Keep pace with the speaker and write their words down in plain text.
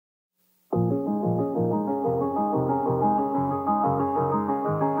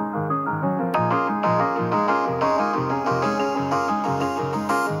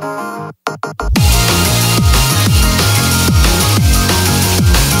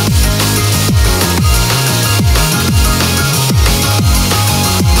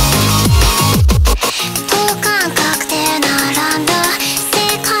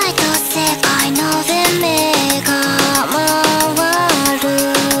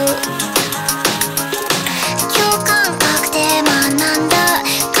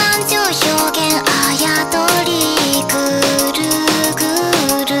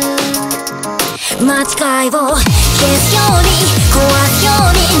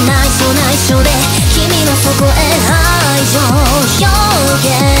情表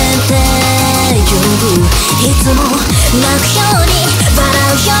現っていう、いつも泣くように笑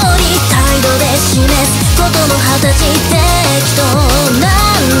うように態度で示すことの形適当な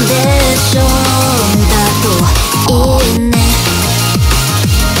んでしょう、だといいね。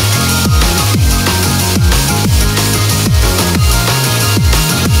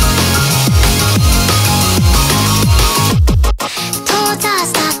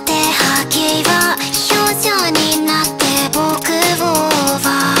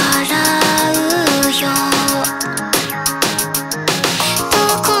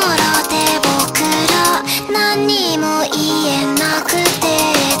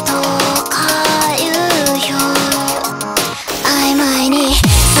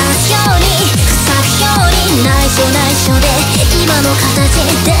今の形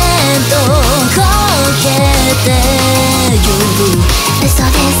でどこけてゆく、嘘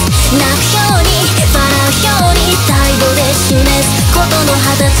です。泣くように笑うように態度で示すことの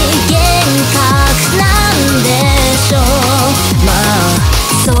形幻覚なんでしょう、まあ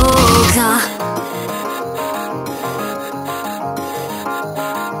そうか。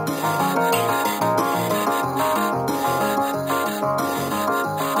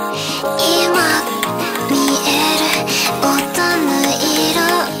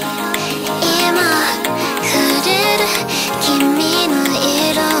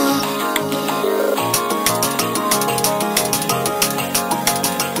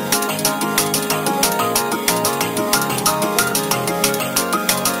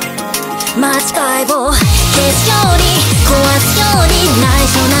間違いを消すように壊すように内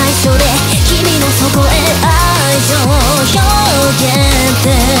緒内緒で君のそこへ愛情表現って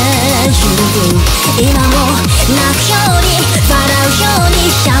いう、今も泣くように笑うように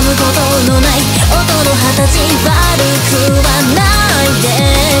やむことのない音の形悪くはないで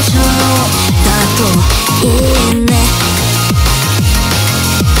しょう、だといいね。